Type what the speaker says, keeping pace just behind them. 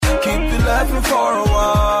laughing for a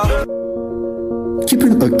while.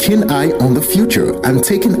 Keeping a keen eye on the future and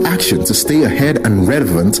taking action to stay ahead and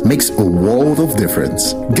relevant makes a world of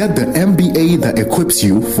difference. Get the MBA that equips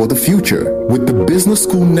you for the future. With the Business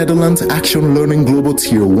School Netherlands Action Learning Global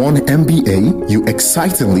Tier 1 MBA, you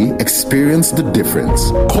excitingly experience the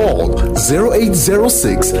difference. Call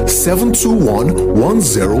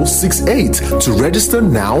 0806-721-1068 to register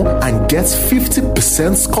now and get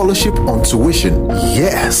 50% scholarship on tuition.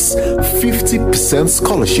 Yes, 50%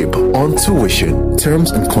 scholarship on tuition.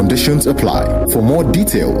 Terms and conditions apply. For more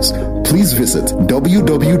details, please visit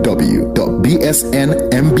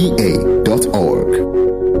www.bsnmba.org.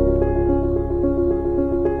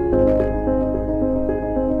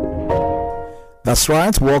 That's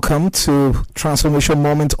right. Welcome to Transformation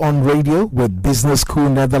Moment on Radio with Business School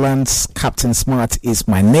Netherlands. Captain Smart is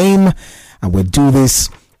my name, and we do this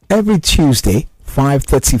every Tuesday,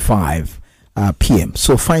 5:35 p.m.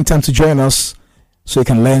 So find time to join us so you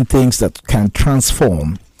can learn things that can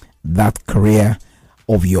transform that career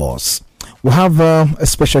of yours. We have a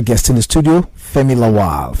special guest in the studio, Femi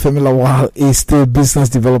Lawal. Femi Lawal is the Business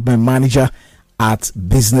Development Manager at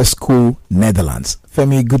Business School Netherlands.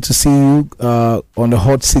 Femi, good to see you on the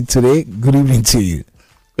hot seat today. Good evening to you.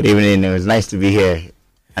 Good evening. It was nice to be here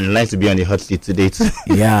and nice to be on the hot seat today too.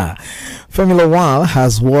 Yeah. Femi Lawal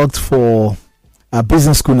has worked for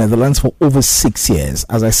Business School Netherlands for over 6 years.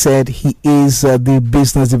 As I said, he is the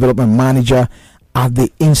Business Development Manager at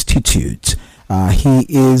the Institute. He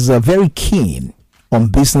is very keen on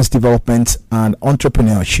business development and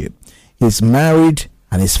entrepreneurship. He's married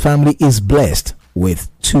and his family is blessed with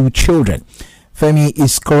 2 children. Femi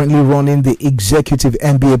is currently running the Executive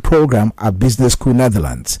MBA program at Business School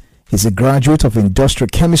Netherlands. He's a graduate of Industrial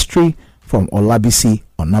Chemistry from Olabisi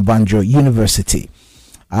Onabanjo University.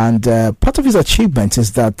 And part of his achievement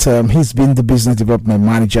is that he's been the Business Development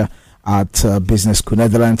Manager at Business School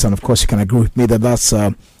Netherlands. And of course, you can agree with me that that's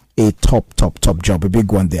a top job, a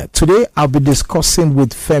big one there. Today, I'll be discussing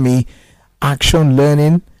with Femi action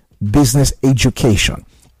learning, business education,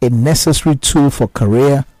 a necessary tool for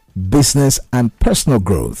career, business, and personal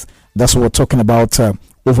growth. That's what we're talking about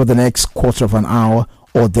over the next quarter of an hour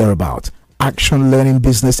or thereabout. Action learning,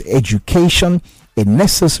 business education, a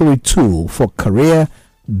necessary tool for career,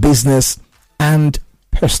 business, and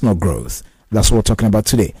personal growth. That's what we're talking about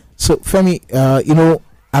today. So, Femi,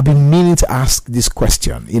 I've been meaning to ask this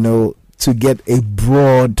question, to get a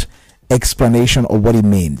broad explanation of what it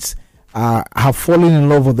means. I have fallen in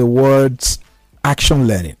love with the words action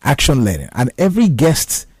learning. And every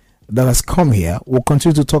guest that has come here will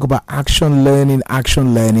continue to talk about action learning.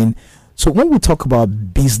 So when we talk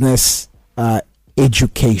about business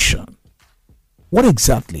education, what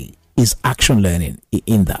exactly is action learning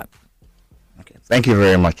in that? Okay, thank you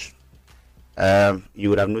very much. You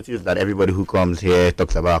would have noticed that everybody who comes here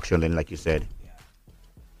talks about action learning, like you said. Yeah.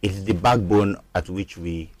 It's the backbone at which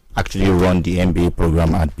we actually run the MBA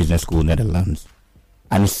program at Business School Netherlands.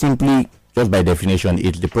 And simply, just by definition,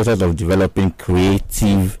 it's the process of developing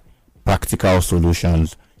creative, practical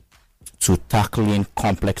solutions to tackling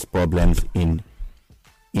complex problems in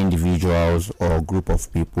individuals or group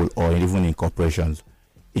of people or even in corporations.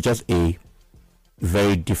 It's just a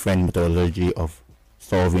very different methodology of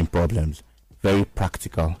solving problems. Very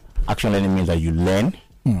practical. Action learning means that you learn,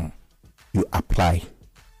 you apply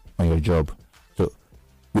on your job. So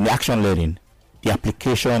with action learning, the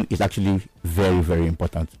application is actually very, very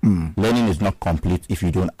important. Learning is not complete if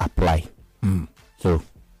you don't apply. So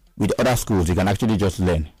with other schools, you can actually just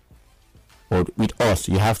learn. But with us,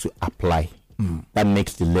 you have to apply. That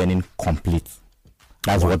makes the learning complete.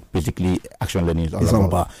 That's what basically action learning is all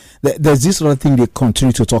about. There's this other thing they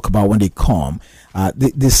continue to talk about when they come.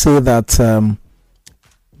 They say that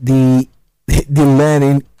the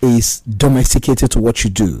learning is domesticated to what you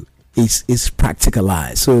do. It's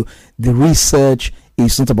practicalized. So the research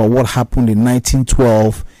is not about what happened in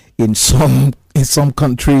 1912 in some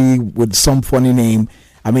country with some funny name.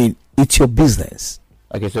 I mean, it's your business.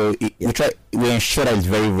 Okay, so we ensure that it's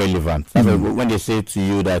very relevant. So when they say to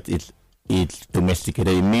you that it's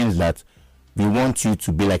domesticated, it means that we want you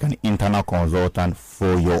to be like an internal consultant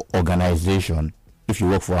for your organization if you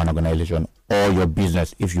work for an organization, or your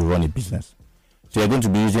business if you run a business. So you're going to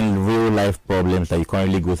be using real life problems that you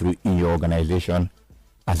currently go through in your organization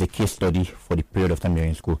as a case study for the period of time you're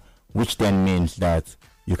in school, which then means that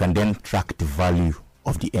you can then track the value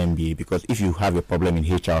of the MBA. Because if you have a problem in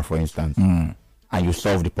HR, for instance, and you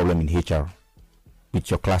solve the problem in HR with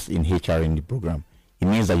your class in HR in the program, it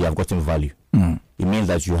means that you have gotten value. It means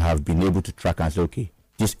that you have been able to track and say, okay,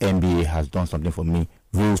 this MBA has done something for me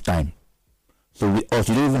real time. So with us,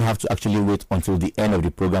 you don't even have to actually wait until the end of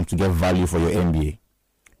the program to get value for your MBA.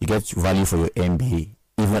 You get value for your MBA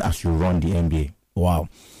even as you run the MBA. Wow.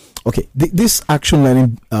 Okay, this action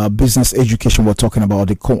learning business education we're talking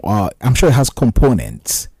about, I'm sure it has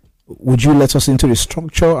components. Would you let us into the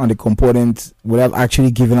structure and the components without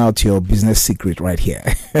actually giving out your business secret right here?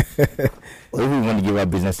 Well, if we want to give out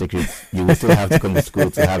business secrets, you will still have to come to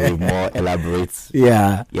school to have a more elaborate.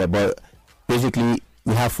 Yeah. Yeah, but basically,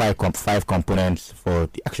 we have five components for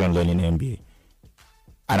the action learning MBA.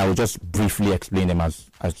 And I will just briefly explain them as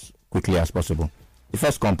quickly as possible. The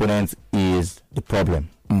first component is the problem.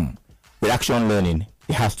 With action learning,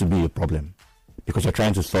 it has to be a problem because you're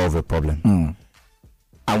trying to solve a problem.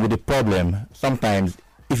 And with the problem, sometimes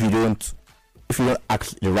if you don't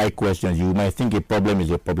ask the right questions, you might think a problem is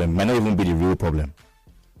a problem. It might not even be the real problem.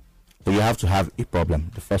 So you have to have a problem,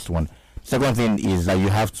 the first one. Second thing is that you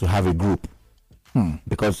have to have a group.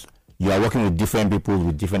 Because you are working with different people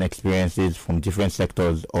with different experiences from different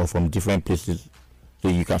sectors or from different places. So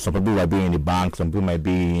some people might be in the bank, some people might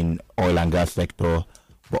be in oil and gas sector,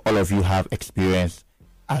 but all of you have experience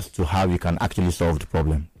as to how you can actually solve the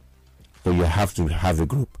problem. So you have to have a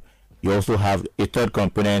group. You also have a third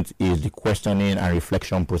component is the questioning and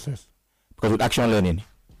reflection process. Because with action learning,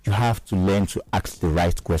 you have to learn to ask the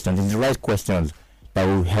right questions. It's the right questions that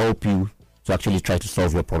will help you to actually try to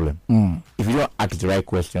solve your problem. If you don't ask the right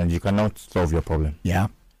questions, you cannot solve your problem. Yeah.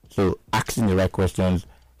 So asking the right questions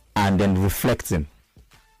and then reflecting,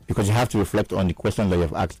 because you have to reflect on the questions that you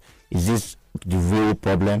have asked. Is this the real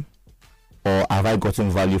problem, or have I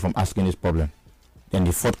gotten value from asking this problem? Then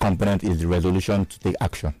the fourth component is the resolution to take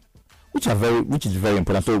action, which is very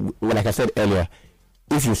important. So like I said earlier,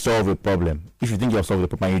 if you solve a problem, if you think you have solved a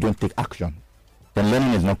problem and you don't take action, then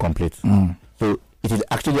learning is not complete. So it is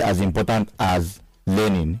actually as important as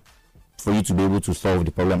learning for you to be able to solve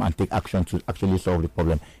the problem and take action to actually solve the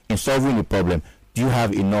problem. In solving the problem, do you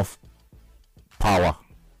have enough power,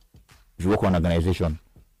 if you work on an organization,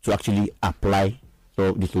 to actually apply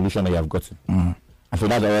the solution that you have gotten? And so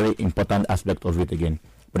that's a very important aspect of it again.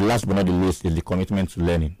 But last but not the least is the commitment to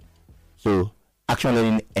learning. So action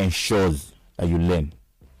learning ensures that you learn.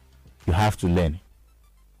 You have to learn.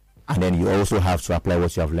 And then you also have to apply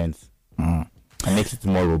what you have learned. And makes it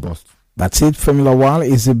more robust. That's it. Femi Lawal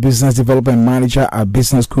is a business development manager at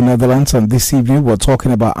Business School Netherlands, and this evening we're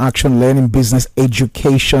talking about action learning business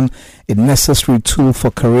education, a necessary tool for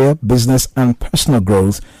career, business, and personal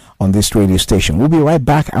growth on this radio station. We'll be right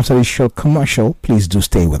back after this short commercial. Please do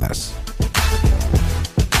stay with us.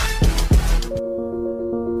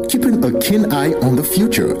 Keeping a keen eye on the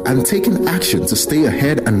future and taking action to stay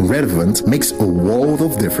ahead and relevant makes a world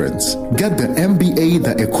of difference. Get the MBA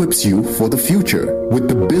that equips you for the future. With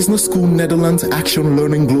the Business School Netherlands Action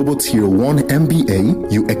Learning Global Tier 1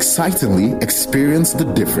 MBA, you excitingly experience the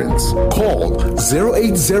difference. Call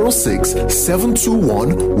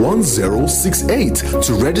 0806-721-1068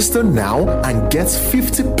 to register now and get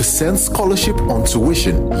 50% scholarship on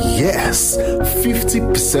tuition. Yes,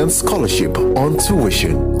 50% scholarship on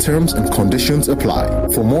tuition. Terms and conditions apply.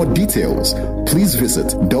 For more details, please visit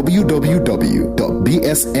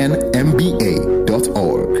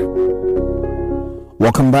www.bsnmba.org.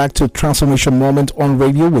 Welcome back to Transformation Moment on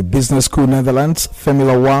Radio with Business School Netherlands. Femi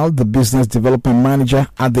Lawal, the Business Development Manager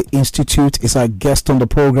at the Institute, is our guest on the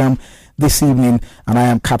program this evening, and I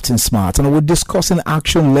am Captain Smart. And we're discussing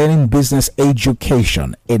action learning business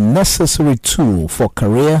education, a necessary tool for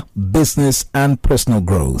career, business, and personal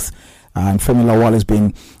growth. And Femi Lawal has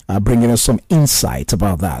been bringing us some insight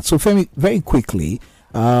about that. So Femi, very quickly,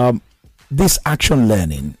 this action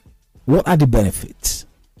learning, what are the benefits?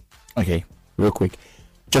 Okay, real quick.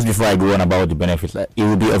 Just before I go on about the benefits, it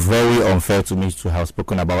would be very unfair to me to have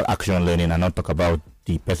spoken about action learning and not talk about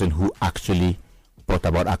the person who actually brought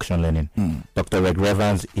about action learning. Dr. Reg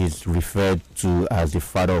Evans is referred to as the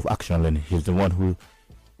father of action learning. He's the one who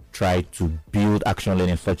tried to build action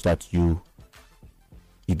learning such that you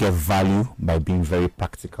get value by being very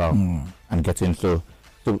practical and getting so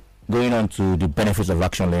going on to the benefits of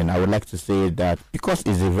action learning. I would like to say that because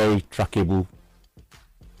it's a very trackable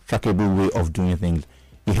way of doing things,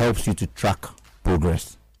 it helps you to track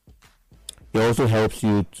progress. It also helps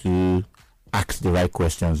you to ask the right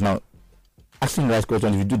questions. Now, asking the right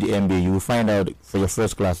questions, if you do the MBA, you will find out for your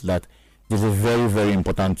first class that this is a very, very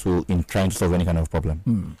important tool in trying to solve any kind of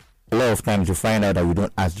problem. A lot of times you find out that we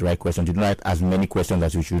don't ask the right questions. You don't ask as many questions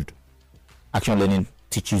as you should. Action learning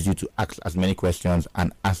teaches you to ask as many questions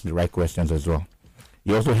and ask the right questions as well.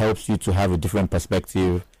 It also helps you to have a different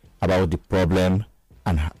perspective about the problem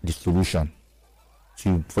and the solution.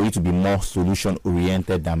 For you to be more solution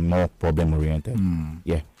oriented than more problem oriented.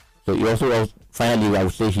 Yeah. So it also finally, I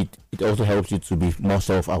would say it also helps you to be more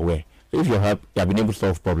self-aware. So if you have been able to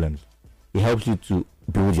solve problems, it helps you to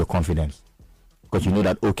build your confidence, because you know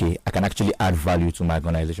that, okay, I can actually add value to my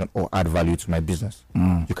organization or add value to my business.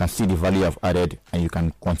 You can see the value I've added and you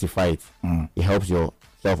can quantify it. It helps your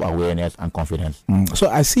self-awareness and confidence. So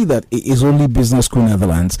I see that it is only Business School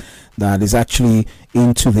Netherlands that is actually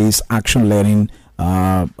into this action learning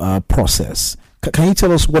process. Can you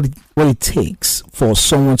tell us what it takes for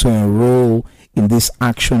someone to enroll in this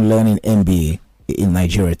action learning MBA in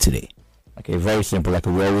Nigeria today? Okay, very simple. Like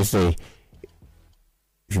we always say,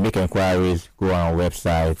 if you make inquiries, go on our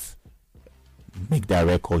website, make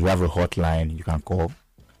direct calls. We have a hotline you can call,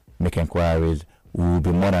 make inquiries. We will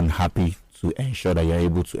be more than happy to ensure that you're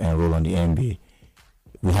able to enroll on the MBA.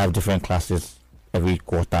 We have different classes every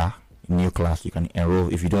quarter. New class you can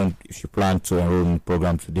enroll. If you plan to enroll in the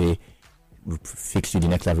program today, we'll fix you the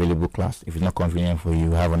next available class. If it's not convenient for you,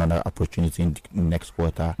 you have another opportunity in the next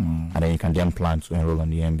quarter, and then you can then plan to enroll on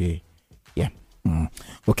the MBA. Yeah.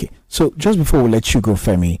 Okay, so just before we let you go,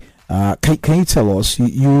 Femi, can you tell us,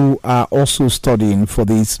 you are also studying for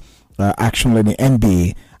this action learning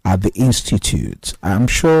MBA at the Institute. I'm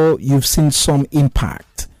sure you've seen some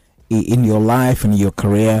impact in your life and your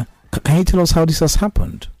career. Can you tell us how this has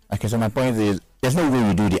happened? Okay, so my point is, there's no way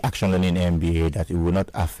you do the action learning MBA that it will not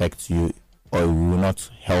affect you or it will not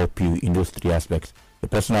help you in those three aspects: your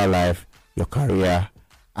personal life, your career,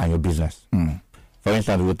 and your business. For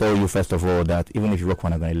instance, we'll tell you first of all that even if you work for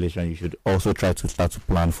an organization, you should also try to start to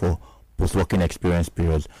plan for post-working experience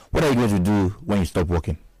periods. What are you going to do when you stop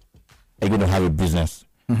working? Are you going to have a business?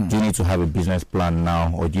 Do you need to have a business plan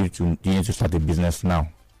now, or do you need to start a business now?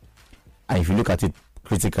 And if you look at it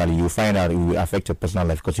critically, you'll find out it will affect your personal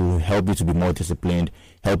life, because it will help you to be more disciplined,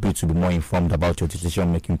 help you to be more informed about your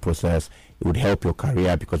decision-making process. It would help your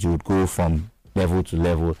career, because you would go from level to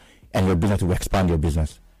level, and your business will expand your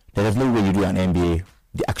business. There is no way you do an MBA,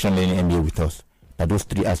 the action learning MBA with us, that those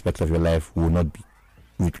three aspects of your life will not be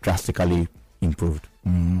drastically improved.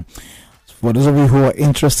 For those of you who are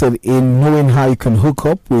interested in knowing how you can hook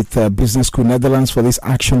up with Business School Netherlands for this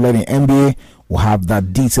action learning MBA, we'll have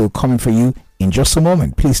that detail coming for you in just a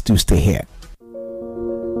moment. Please do stay here.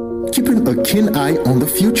 Keeping a keen eye on the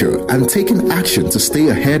future and taking action to stay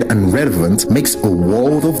ahead and relevant makes a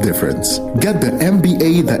world of difference. Get the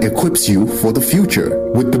MBA that equips you for the future.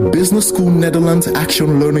 With the Business School Netherlands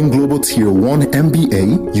Action Learning Global Tier 1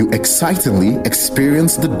 MBA, you excitingly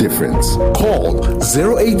experience the difference. Call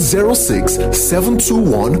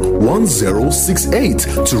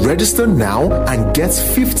 0806-721-1068 to register now and get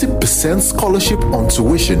 50% scholarship on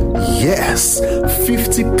tuition. Yes,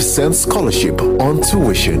 50% scholarship on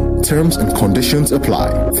tuition. Terms and conditions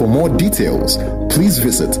apply. For more details, please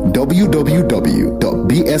visit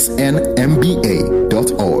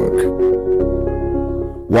www.bsnmba.org.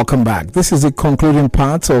 Welcome back. This is the concluding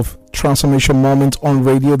part of Transformation Moment on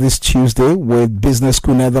Radio this Tuesday with Business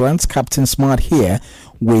School Netherlands. Captain Smart here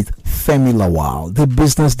with Femi Lawal, the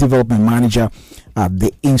Business Development Manager at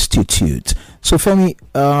the Institute. So Femi,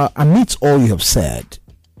 amidst all you have said,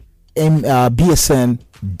 BSN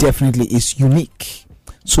definitely is unique.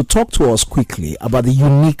 So talk to us quickly about the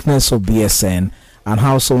uniqueness of BSN and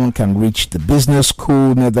how someone can reach the Business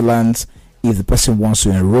School Netherlands if the person wants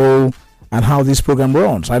to enroll, and how this program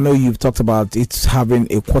runs. I know you've talked about it having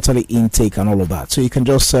a quarterly intake and all of that. So you can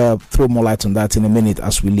just throw more light on that in a minute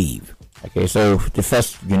as we leave. Okay, so the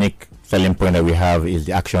first unique selling point that we have is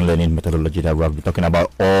the action learning methodology that we have been talking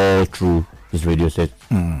about all through this radio set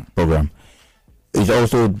program. It's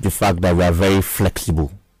also the fact that we are very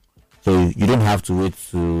flexible. So you don't have to wait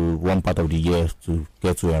to one part of the year to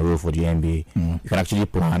get to enroll for the MBA. You can actually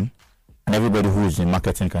plan, and everybody who is in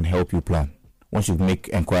marketing can help you plan. Once you make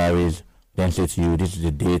inquiries, then say to you, this is the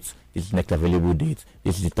date, this is the next available date,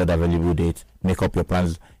 this is the third available date. Make up your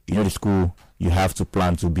plans. You know the school, you have to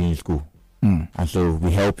plan to be in school. And so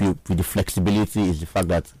we help you with the flexibility. Is the fact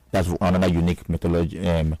that that's another unique methodology,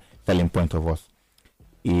 selling point of us.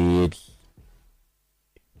 And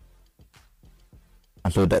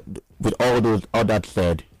so that with all that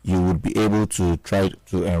said, you would be able to try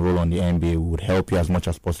to enroll on the MBA. We would help you as much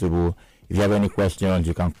as possible. If you have any questions,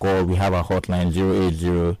 you can call. We have our hotline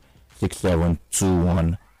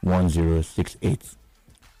 080-6721-1068.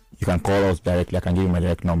 You can call us directly. I can give you my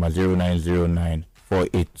direct number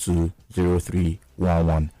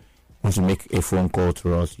 0909-482-0311. Once you make a phone call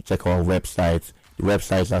to us, you check our website. The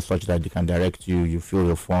websites are such that they can direct you. You fill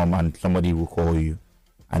your form, and somebody will call you,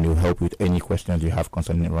 and they'll help with any questions you have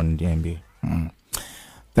concerning running the MBA.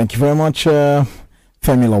 Thank you very much, Femi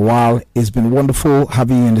Lawal. It's been wonderful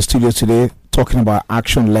having you in the studio today. talking about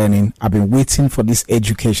action learning. I've been waiting for this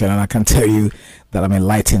education, and I can tell you that I'm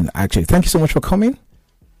enlightened, actually. Thank you so much for coming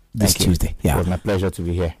this Tuesday. Yeah. It was my pleasure to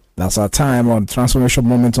be here. That's our time on Transformation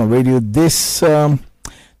Moment on Radio this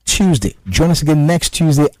Tuesday. Join us again next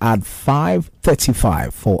Tuesday at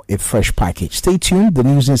 5:35 for a fresh package. Stay tuned. The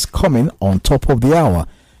news is coming on top of the hour,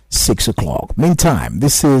 6 o'clock. Meantime,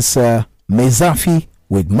 this is Mezafi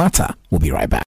with Mata. We'll be right back.